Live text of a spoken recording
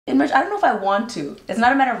much, I don't know if I want to. It's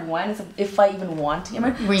not a matter of when, it's if I even want to get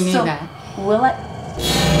married. We knew that. Will I?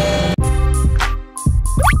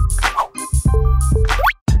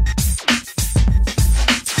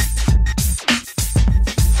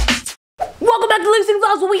 Welcome back to Lilly Singh and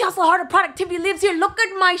I, where we hustle harder, productivity lives here. Look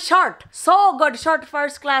at my shirt. So good. Shirt,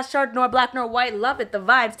 first class shirt, nor black nor white. Love it, the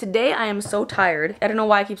vibes. Today I am so tired. I don't know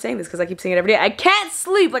why I keep saying this, because I keep saying it every day. I can't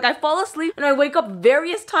sleep. Like, I fall asleep and I wake up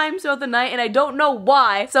various times throughout the night and I don't know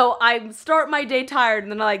why. So I start my day tired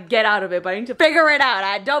and then I like get out of it, but I need to figure it out.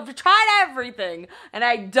 I've tried everything and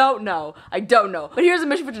I don't know. But here's the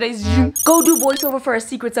mission for today's go do voiceover for a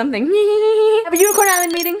secret something. Have a Unicorn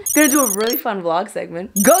Island meeting. Gonna do a really fun vlog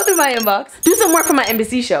segment. Go through my inbox. Do some work for my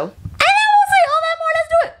NBC show. And then we'll see all that more. Let's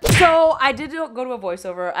do it. So I did go to a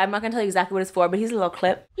voiceover. I'm not gonna tell you exactly what it's for, but here's a little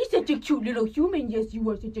clip. You're such a cute little human. Yes, you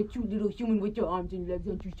are such a cute little human with your arms and legs.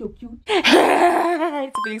 Aren't you so cute?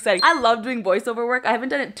 It's pretty exciting. I love doing voiceover work. I haven't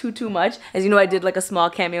done it too much. As you know, I did like a small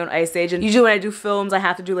cameo on Ice Age, and usually when I do films, I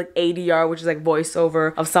have to do like ADR, which is like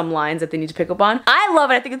voiceover of some lines that they need to pick up on. I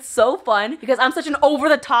love it. I think it's so fun because I'm such an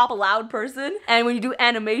over-the-top loud person, and when you do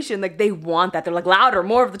animation, like they want that. They're like louder,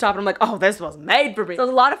 more over the top, and I'm like, oh, this was made for me. So it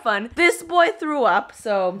was a lot of fun. This boy threw up,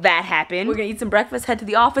 so that happened. We're gonna eat some breakfast, head to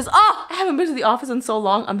the office. Oh, I haven't been to the office in so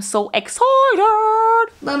long. I'm so excited.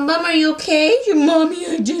 Mom, are you okay? Your mommy,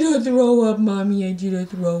 I did throw up. Mommy, I did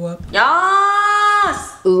throw up.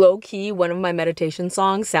 Yes! Low-key, one of my meditation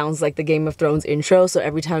songs sounds like the Game of Thrones intro, so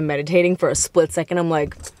every time I'm meditating for a split second, I'm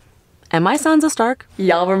like, am I Sansa Stark?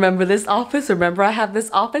 Y'all remember this office? Remember I have this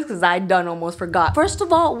office? Because I done almost forgot. First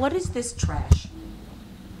of all, what is this trash?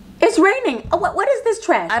 It's raining. Oh, what is this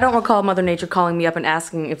trash? I don't recall Mother Nature calling me up and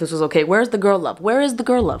asking if this was okay. Where's the girl love? Where is the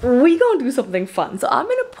girl love? We gonna do something fun. So I'm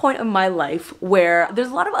in a point in my life where there's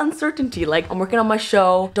a lot of uncertainty. Like, I'm working on my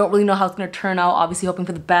show, don't really know how it's gonna turn out, obviously hoping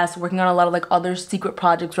for the best, working on a lot of like other secret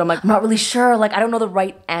projects where I'm like, I'm not really sure. Like, I don't know the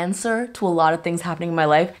right answer to a lot of things happening in my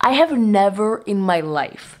life. I have never in my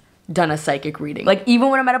life done a psychic reading. Like, even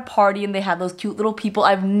when I'm at a party and they have those cute little people,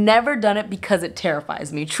 I've never done it because it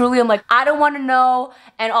terrifies me. Truly, I'm like, I don't want to know,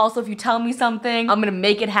 and also if you tell me something, I'm gonna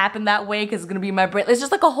make it happen that way because it's gonna be in my brain. It's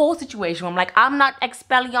just like a whole situation where I'm like, I'm not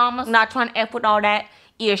Expelliarmus, not trying to F with all that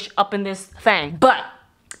ish up in this thing. But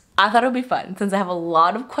I thought it would be fun. Since I have a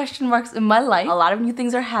lot of question marks in my life, a lot of new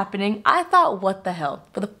things are happening, I thought, what the hell?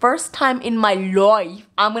 For the first time in my life,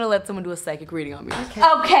 I'm gonna let someone do a psychic reading on me.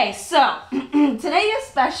 Okay, so today is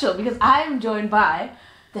special because I am joined by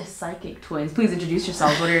the psychic twins. Please introduce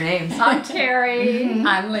yourselves. What are your names? I'm Terry.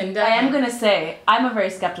 I'm Linda. I am gonna say, I'm a very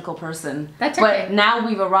skeptical person. That's okay. But now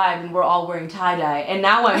we've arrived and we're all wearing tie-dye, and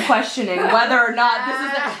now I'm questioning whether or not this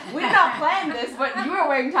is we did not plan this, but you are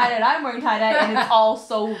wearing tie-dye and I'm wearing tie-dye, and it's all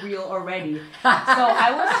so real already. So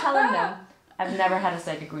I was telling them, I've never had a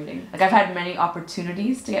psychic reading. Like, I've had many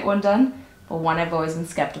opportunities to get one done, but one, I've always been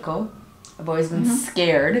skeptical. I've always been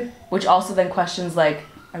scared, which also then questions like,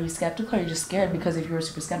 are you skeptical or are you just scared? Because if you were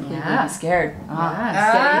super skeptical, you would be scared. It's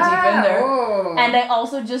getting deep in there. Oh. And I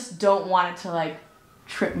also just don't want it to like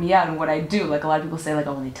trip me out in what I do. Like, a lot of people say like,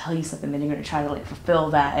 oh, when they tell you something, then you're gonna try to like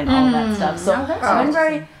fulfill that and all that stuff. So I've been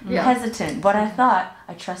very hesitant, but I thought,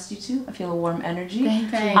 I trust you two. I feel a warm energy.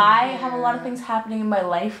 Thank you. I have a lot of things happening in my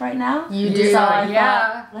life right now. You do. So I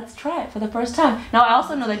thought, let's try it for the first time. Now, I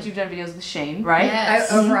also know that you've done videos with Shane, right? Yes.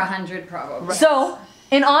 Over 100 probably. So,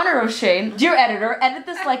 in honor of Shane, dear editor, edit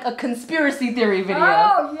this like a conspiracy theory video.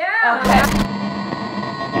 Oh, yeah. Okay.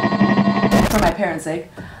 For my parents' sake,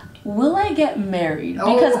 will I get married?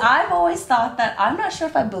 Because I've always thought that I'm not sure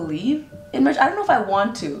if I believe in marriage. I don't know if I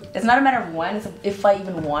want to. It's not a matter of when, it's if I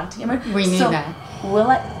even want to get married. We knew that.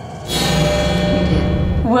 Will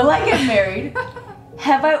I get married?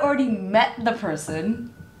 Have I already met the person?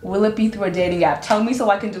 Will it be through a dating app? Tell me so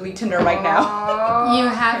I can delete Tinder right now. You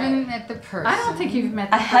haven't met the person. I don't think you've met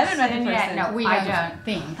the person. I haven't met the person. Yet. No, we don't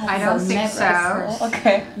think. I don't think so.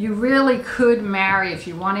 Okay. You really could marry if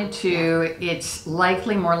you wanted to. It's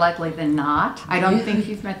more likely than not. I don't think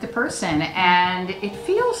you've met the person. And it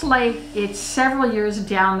feels like it's several years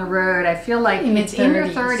down the road. I feel like it's in your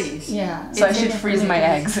 30s. Yeah. So I should freeze my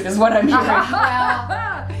eggs, is what I'm hearing.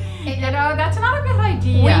 Well, you know, that's not a good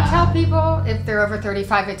idea. We tell people if they're over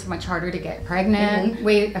 35, it's much harder to get pregnant.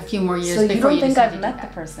 Wait a few more years so before you don't think I've met that.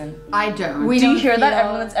 the person? I don't. Do you hear that?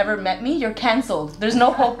 Everyone that's ever met me, you're canceled. There's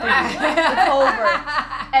no hope for you. It's over.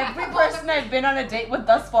 Every person I've been on a date with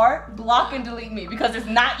thus far, block and delete me because it's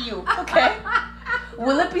not you, okay?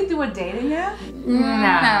 Will it be through a dating app?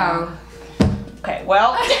 No. Okay,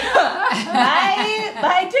 well,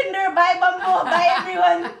 bye Tinder, bye Bumble, bye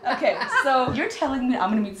everyone. Okay, so you're telling me I'm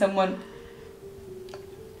gonna meet someone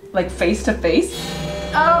like face to face?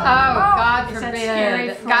 God Is forbid. that scary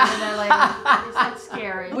for Lily? Is that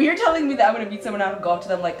scary? Well, you're telling me that I'm gonna meet someone and go up to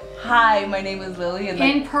them like, "Hi, my name is Lily," and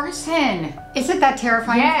like, In person. Isn't that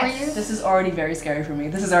terrifying for you? this is already very scary for me.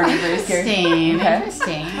 This is already very scary. Interesting. Okay.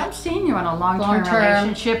 Interesting. I've seen you in a long-term Long-term.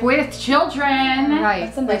 relationship with children. Right.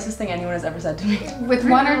 That's the nicest thing anyone has ever said to me. With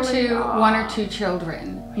Really? one or two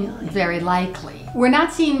children. Really? Very likely. We're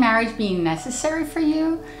not seeing marriage being necessary for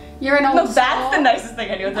you. You're an old No, that's soul. the nicest thing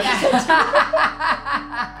anyone's ever said to me.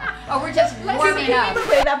 Oh, we're just warming Can up. you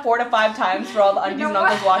play that 4 to 5 times for all the aunties and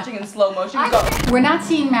uncles watching in slow motion? You go. We're not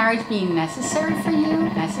seeing marriage being necessary for you.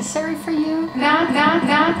 Necessary for you. Not.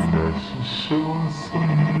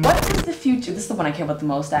 What does the future? This is the one I care about the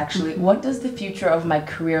most, actually. What does the future of my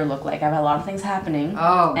career look like? I have a lot of things happening,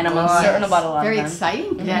 Oh, and I'm boy. uncertain about a lot Very of them.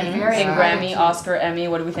 exciting. Yeah, Mhm. very Think exciting. Grammy, Oscar, Emmy.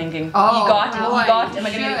 What are we thinking? Oh, EGOT, boy. EGOT. Am I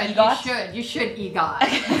gonna get an EGOT? You should EGOT.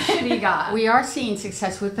 You should EGOT. We are seeing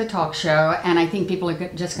success with the talk show, and I think people are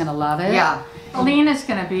just going to love it. Yeah. Selena's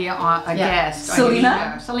going to be a guest. on your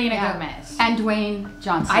Selena? show. Selena Yeah. Gomez. And Dwayne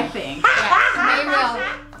Johnson. I think. They will.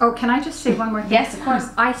 Oh, can I just say one more thing? Yes, of course.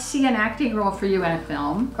 I see an acting role for you in a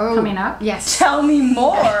film Oh, coming up. Yes. Tell me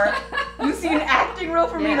more. You see an acting role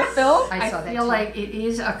for me in a Yes. film? I saw that feel too. like it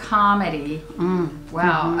is a comedy.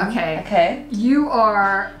 Wow. Okay. Okay. You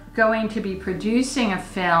are going to be producing a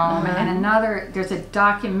film and there's a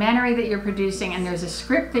documentary that you're producing and there's a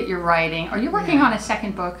script that you're writing. Are you working on a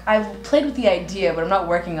second book? I've played with the idea, but I'm not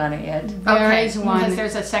working on it yet. There is one because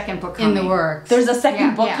there's a second book in coming. the works. There's a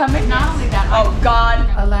second book yeah. coming? Not only that, Oh, God.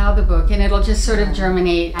 Allow the book, and it'll just sort of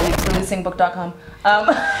germinate. And LillySingBook.com.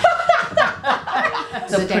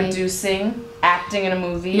 So The day. producing, acting in a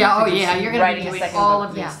movie. yeah, oh producing, yeah, you're going to writing be a doing second all book.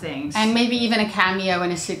 of these things. and maybe even a cameo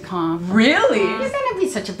in a sitcom. Really? You're gonna be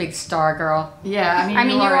such a big star, girl. yeah, I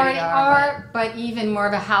mean, You already are. are, but even more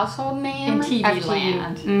of a household name In TV after you-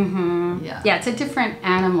 land. Mhm. Yeah. Yeah, it's a different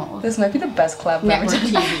animal. This might be the best collab I've ever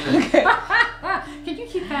Network done. TV. Can you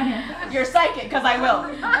keep that in? You're psychic, because I will.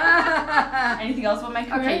 Anything else about my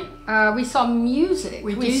career? Okay, we saw music.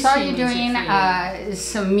 We We do saw see you music doing for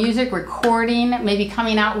some music recording, maybe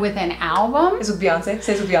coming out with an album. It's with Beyonce.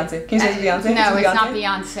 Say it's with Beyonce. Can you say it's with Beyonce? No, with it's not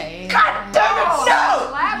Beyonce. God damn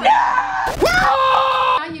it! No!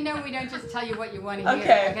 Now you know we don't just tell you what you want to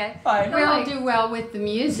hear. Okay, fine. We'll do well with the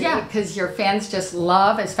music Yeah. because your fans just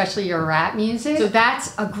love, especially your rap music. So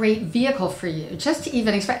that's a great vehicle for you, just to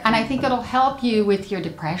even express. And I think it'll help you with your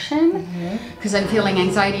depression because I'm feeling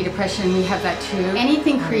anxiety, depression. We have that too.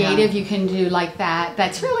 Anything creative you can do like that.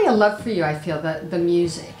 That's really a love for you. I feel the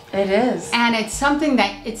music. It is. And it's something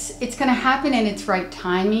that it's going to happen in its right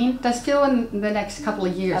timing. Does feel in the next couple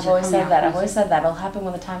of years. I've you're always coming said out that. with I've always said that. It'll happen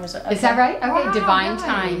when the time is. Okay. Is that right? Okay, Wow, divine really?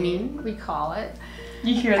 timing, we call it.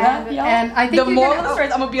 You hear that, And- y'all? and I think the you're moral gonna- of the story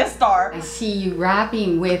is I'm gonna be a star. I see you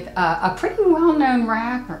rapping with a pretty well-known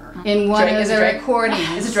rapper in one Drake, of is the it Drake?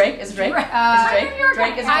 recordings. Is it Drake? Is it Drake? Is it Drake?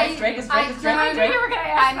 Drake? Is it Drake? Drake? Is it Drake? Is it Drake?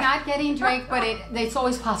 Drake? I'm not getting Drake, but it's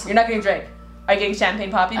always possible. You're not getting Drake. Are you getting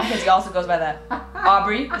Champagne Poppy? Because he also goes by that.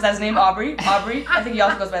 Aubrey. Is that his name? Aubrey? Aubrey? I think he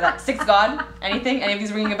also goes by that. Six God? Anything? Any of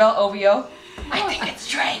these ringing a bell? OVO? I think it's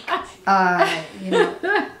Drake. You know,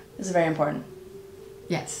 This is very important.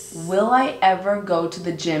 yes. Will I ever go to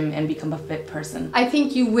the gym and become a fit person? I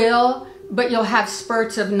think you will, but you'll have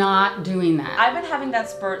spurts of not doing that. I've been having that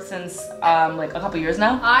spurt since like a couple years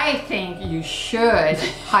now. I think you should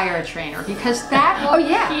hire a trainer because that will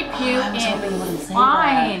keep you in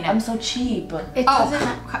line. I'm so cheap. It doesn't.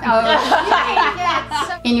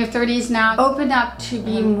 In your 30s now, open up to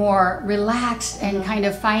be more relaxed and kind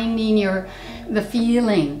of finding the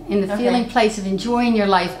feeling in the feeling place of enjoying your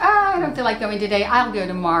life. I don't feel like going today. I'll go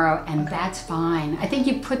tomorrow, and that's fine. I think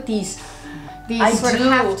you put these sort of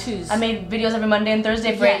have-tos. I made videos every Monday and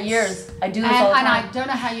Thursday for 8 years. I do this all the And time. I don't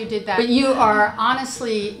know how you did that. But you are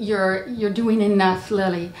honestly, you're doing enough,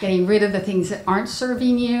 Lily. Getting rid of the things that aren't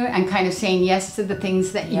serving you and kind of saying yes to the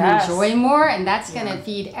things that you Yes. enjoy more, and that's going to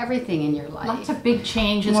feed everything in your life. Lots of big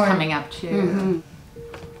changes More. coming up too.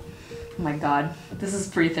 Oh my God, this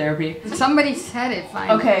is free therapy. Somebody said it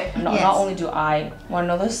finally. Okay, no, Yes. not only do I want to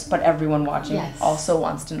know this, but everyone watching Yes. also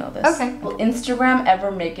wants to know this. Okay. Will Instagram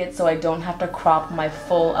ever make it so I don't have to crop my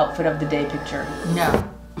full outfit of the day picture? No.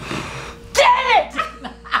 Damn it!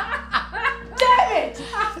 Damn it!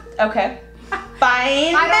 Okay.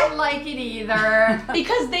 Fine. I don't like it either.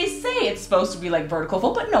 Because they say it's supposed to be like vertical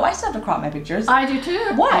full, but no, I still have to crop my pictures. I do too.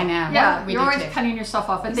 Why? I know. Yeah, we you're do always too. cutting yourself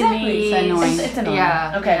off at Exactly. the knees. It's annoying. It's annoying.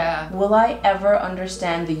 Yeah. Okay. Yeah. Will I ever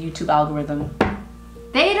understand the YouTube algorithm?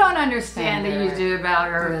 They don't understand the YouTube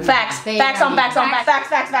algorithm. Facts. They Facts on are- facts on facts. Facts,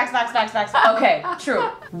 facts, facts, facts, facts, facts. Okay, true.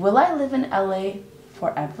 Will I live in LA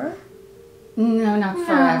forever? No, not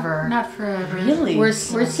forever. Not forever. Really? We're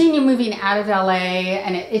seeing you moving out of LA,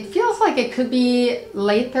 and it feels like it could be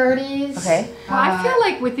late 30s. Okay. Well, I feel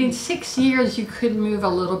like within 6 years you could move a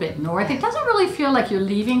little bit north. It doesn't really feel like you're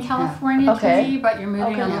leaving California to me, but you're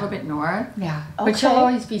moving a little bit north. Yeah. But you'll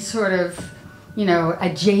always be sort of, you know,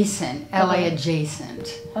 adjacent, LA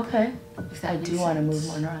adjacent. Okay. I do want to move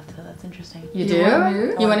more north, so that's interesting. You do?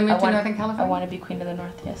 You want to move to Northern California? I want to be queen of the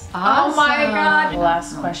north, yes. Awesome. Oh my God. The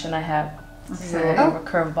last question I have. This is a little bit of a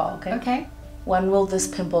curveball, okay? Okay. When will this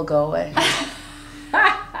pimple go away?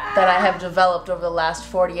 That I have developed over the last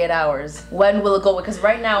 48 hours. When will it go away? Because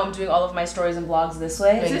right now I'm doing all of my stories and vlogs this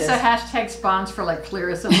way. Is this a hashtag sponsor for like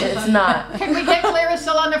Clearasil? It's not. Can we get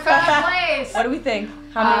Clearasil on the phone, please? What do we think?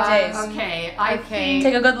 How many days? Okay, I think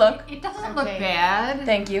Take a good look. it doesn't look bad.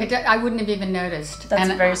 Thank you. I wouldn't have even noticed.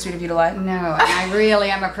 That's very sweet of you to lie. No, and I really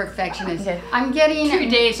am a perfectionist. Okay. I'm getting 2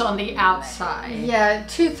 days on the outside. Yeah,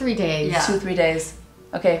 2-3 days. Yeah. 2-3 days.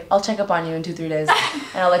 Okay, I'll check up on you in 2-3 days,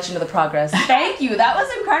 and I'll let you know the progress. Thank you. That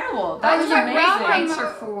was incredible. That was That's what amazing. railroads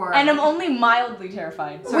are for. And I'm only mildly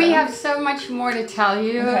terrified. We have so much more to tell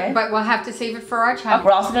you, but we'll have to save it for our channel.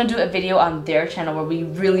 We're also gonna do a video on their channel where we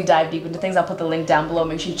really dive deep into things. I'll put the link down below.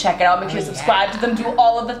 Make sure you check it out. Make sure you subscribe to them. Do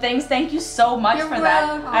all of the things. Thank you so much for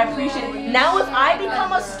that. I appreciate it. Now, if I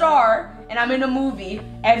become a star and I'm in a movie,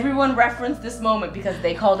 everyone reference this moment because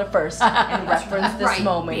they called it first and reference this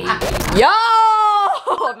moment. Yo!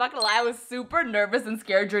 I'm not gonna lie, I was super nervous and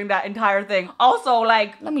scared during that entire thing. Also,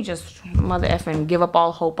 like, let me just mother effing give up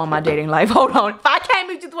all hope on my dating life. Hold on. If I can't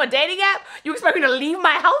meet you through a dating app, you expect me to leave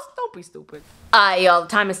my house? Don't be stupid. Y'all, the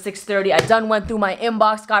time is 6:30. I done went through my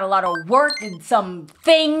inbox, got a lot of work and some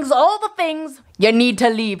things, all the things you need to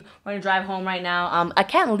leave. We're gonna drive home right now. I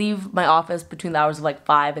can't leave my office between the hours of like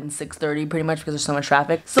 5 and 6:30 pretty much because there's so much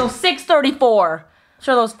traffic. So 6:34.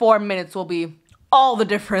 Sure, those 4 minutes will be all the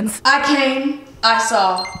difference. I came, I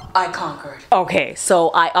saw, I conquered. Okay,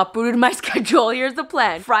 so I uprooted my schedule. Here's the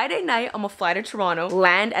plan. Friday night, I'm gonna fly to Toronto,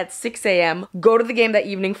 land at 6 a.m., go to the game that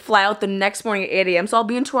evening, fly out the next morning at 8 a.m. So I'll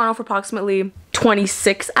be in Toronto for approximately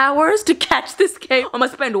 26 hours to catch this game. I'm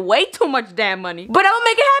gonna spend way too much damn money. But I'm gonna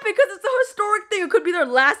make it happen because it's a historic thing. It could be their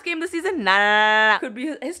last game this season. Nah. Could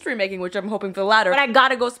be history making, which I'm hoping for the latter. But I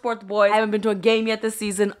gotta go support the boys. I haven't been to a game yet this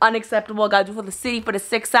season. Unacceptable. Gotta do for the city, for the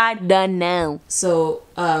sick side. Done now. So,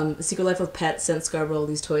 Secret Life of Pets sent Scarbro all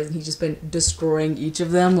these toys and he's just been destroying each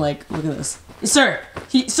of them. Like, look at this. Sir!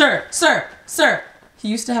 Sir! He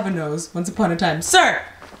used to have a nose once upon a time. Sir!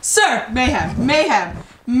 Mayhem!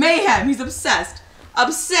 He's obsessed.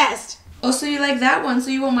 Oh, so you like that one, so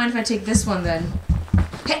you won't mind if I take this one then?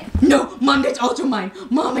 Hey, no, Mom, that's also mine.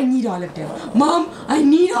 Mom, I need all of them.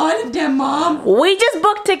 Mom. We just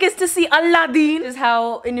booked tickets to see Aladdin, is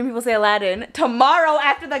how Indian people say Aladdin, tomorrow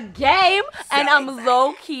after the game. And I'm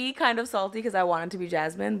low-key kind of salty because I wanted to be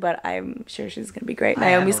Jasmine, but I'm sure she's gonna be great.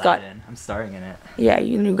 Naomi Scott. I'm starring in it. Yeah,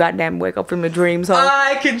 you goddamn wake up from your dreams, huh?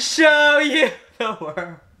 I can show you the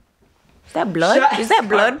world. Is that blood? Is that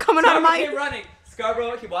blood coming out of my... Keep running.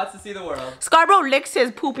 Scarbro, he wants to see the world. Scarbro licks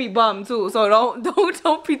his poopy bum too, so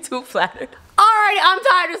don't be too flattered. Alright, I'm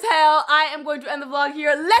tired as hell. I am going to end the vlog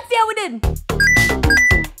here. Let's see how we did.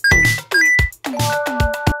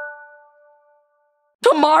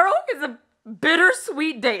 Tomorrow is a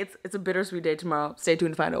bittersweet day. It's a bittersweet day tomorrow. Stay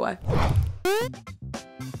tuned to find out why.